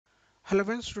Hello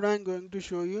friends, today I'm going to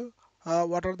show you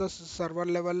what are the server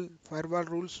level firewall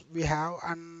rules we have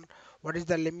and what is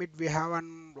the limit we have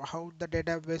and how the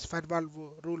database firewall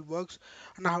rule works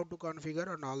and how to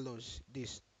configure and all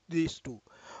these two.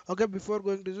 Okay, before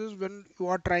going to this, when you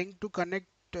are trying to connect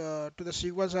to the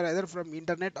SQL server either from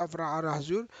internet or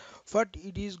Azure, first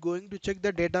it is going to check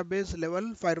the database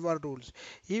level firewall rules.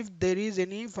 If there is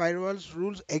any firewalls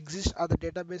rules exist at the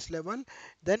database level,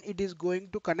 then it is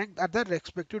going to connect at the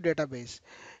respective database.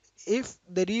 If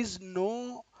there is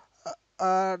no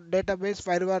database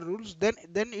firewall rules, then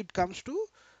it comes to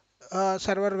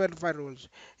server level firewalls.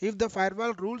 If the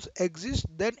firewall rules exist,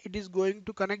 then it is going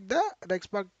to connect the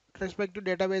respective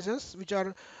databases which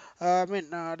are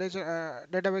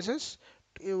databases.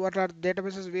 What are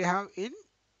databases we have in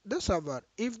the server?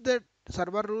 If the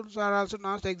server rules are also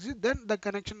not exist, then the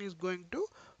connection is going to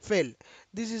fail.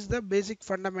 This is the basic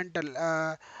fundamental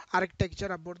architecture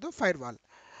about the firewall.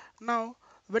 Now,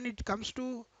 when it comes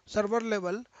to server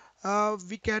level,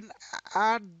 we can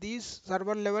add this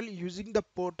server level using the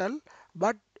portal.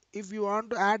 But if you want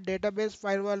to add database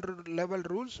firewall level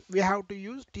rules, we have to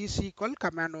use tsql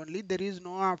command only. There is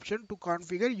no option to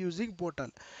configure using portal.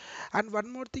 And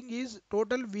one more thing is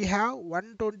total we have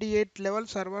 128 level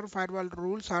server firewall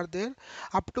rules are there.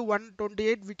 Up to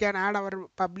 128 we can add our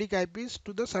public IPs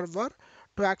to the server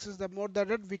to access the more than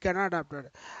that we cannot upload.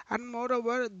 And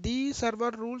moreover these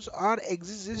server rules are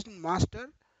exist in master.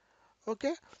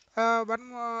 Okay, one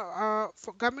more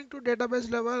for coming to database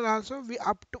level also, we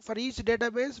up to for each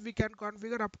database we can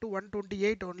configure up to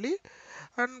 128 only.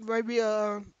 And maybe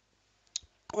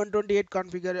 128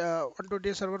 configure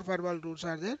 128 server firewall rules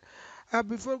are there.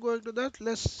 Before going to that,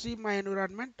 let's see my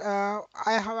environment. I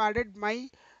have added my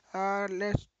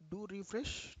let's do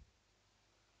refresh.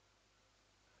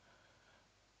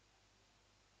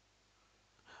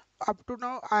 Up to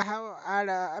now I have I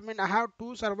have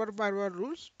two server firewall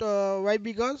rules. Why?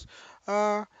 Because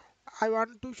uh, I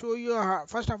want to show you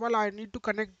first of all I need to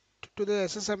connect to the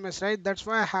SSMS, right? That's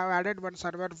why I have added one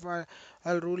server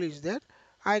firewall rule is there.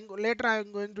 Later I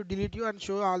am going to delete you and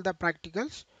show all the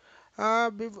practicals.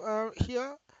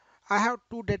 Here I have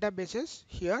two databases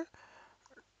here.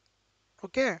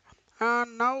 Okay,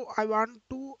 and now I want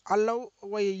to allow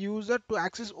a user to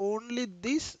access only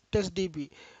this test DB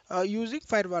using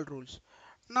firewall rules.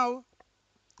 Now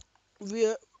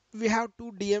we we have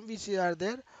two DMVC are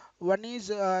there. One is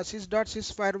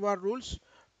sys.sys firewall rules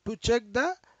to check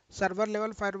the server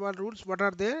level firewall rules what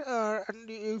are there, and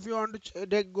if you want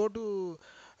to go to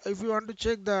if you want to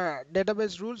check the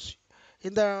database rules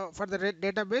in the for the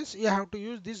database, you have to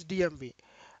use this DMV.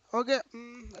 Okay,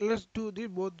 let's do the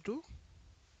both two.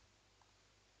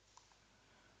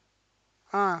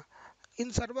 Ah,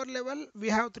 in server level, we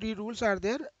have three rules are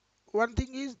there. One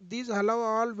thing is these allow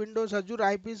all Windows Azure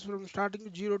IPs from starting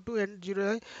 0 to end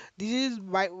 0. This is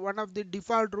by one of the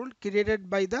default rule created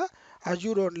by the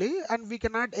Azure only, and we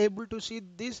cannot able to see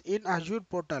this in Azure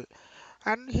portal.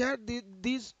 And here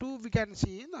these two we can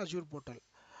see in Azure portal.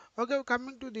 Okay,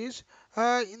 coming to this,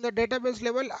 in the database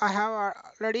level, I have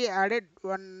already added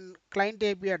one client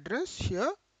AP address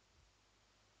here.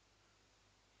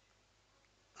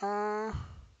 Uh,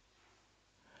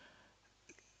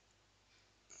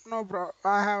 no, bro,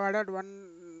 I have added one.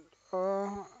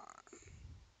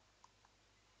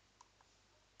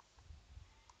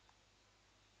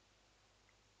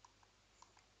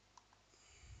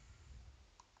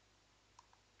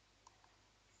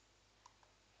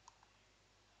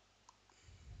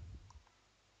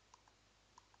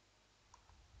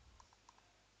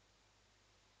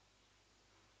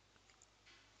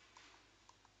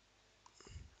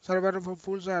 Server for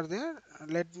fools are there.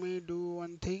 Let me do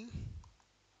one thing.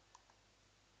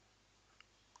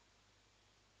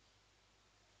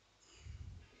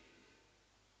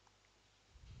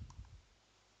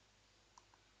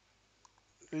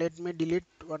 Let me delete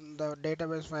one the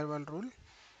database firewall rule.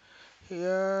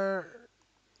 Here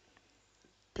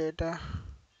database.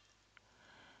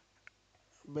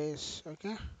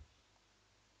 Okay.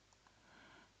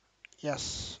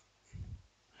 Yes.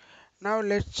 Now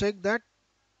let's check that.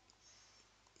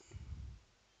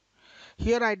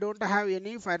 Here I don't have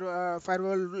any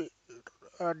firewall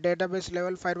database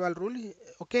level firewall rule.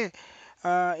 Okay.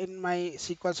 In my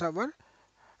SQL server.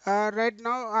 Right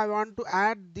now I want to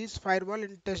add this firewall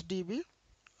in test DB.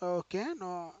 Okay.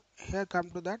 No. Here come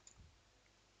to that.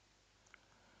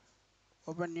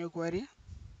 Open new query.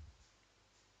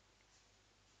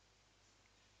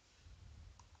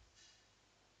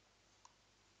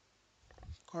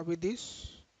 Copy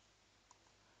this.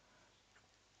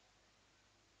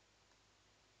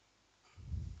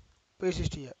 Paste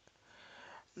it here.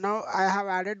 Now I have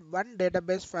added one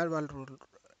database firewall rule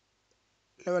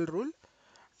level rule.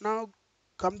 Now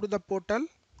come to the portal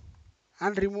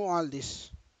and remove all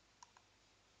this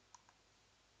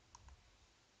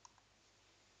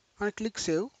and click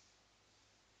save.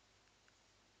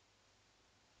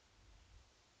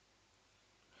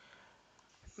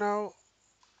 Now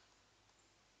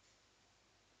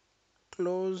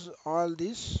close all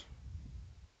this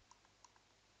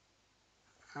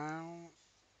and,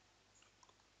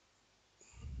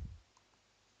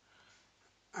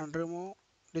 remove,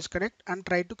 disconnect and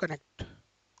try to connect.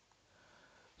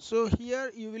 So here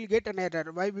you will get an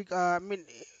error. Why? Because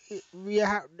we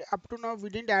have up to now we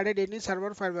didn't added any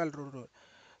server firewall rule.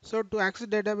 So to access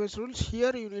database rules,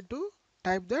 here you need to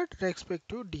type that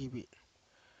respective DB.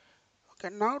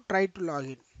 Okay, now try to log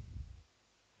in.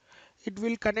 It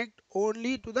will connect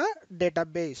only to the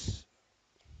database.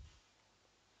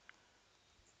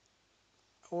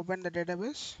 Open the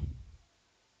database.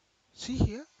 See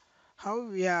here how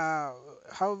we are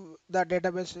how the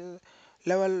database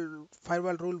level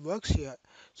firewall rule works here.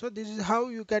 So this is how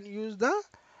you can use the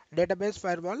database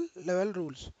firewall level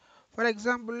rules. For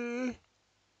example,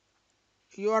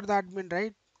 you are the admin,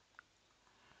 right?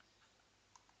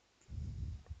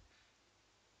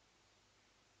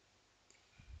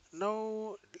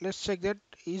 Now let's check that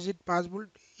is it possible.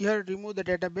 Here remove the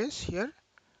database here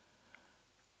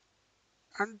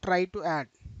and try to add.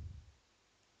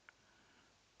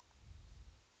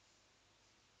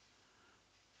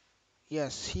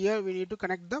 Yes, here we need to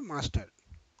connect the master.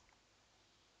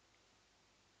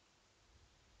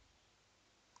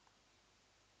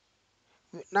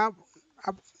 Now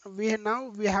we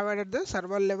have added the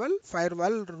server level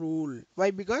firewall rule.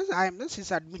 Why? Because I am the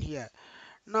sysadmin here.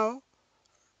 Now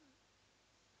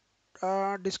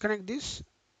disconnect this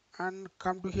and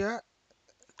come to here,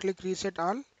 click reset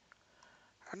all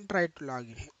and try to log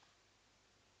in.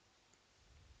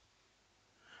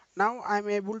 Now I am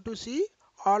able to see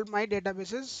all my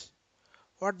databases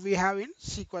what we have in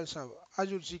SQL Server,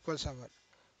 Azure SQL Server.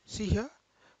 See here.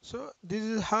 So this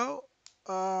is how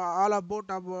all about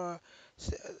our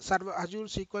server Azure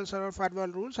SQL Server firewall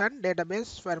rules and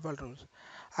database firewall rules.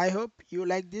 I hope you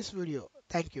like this video.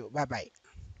 Thank you. Bye bye.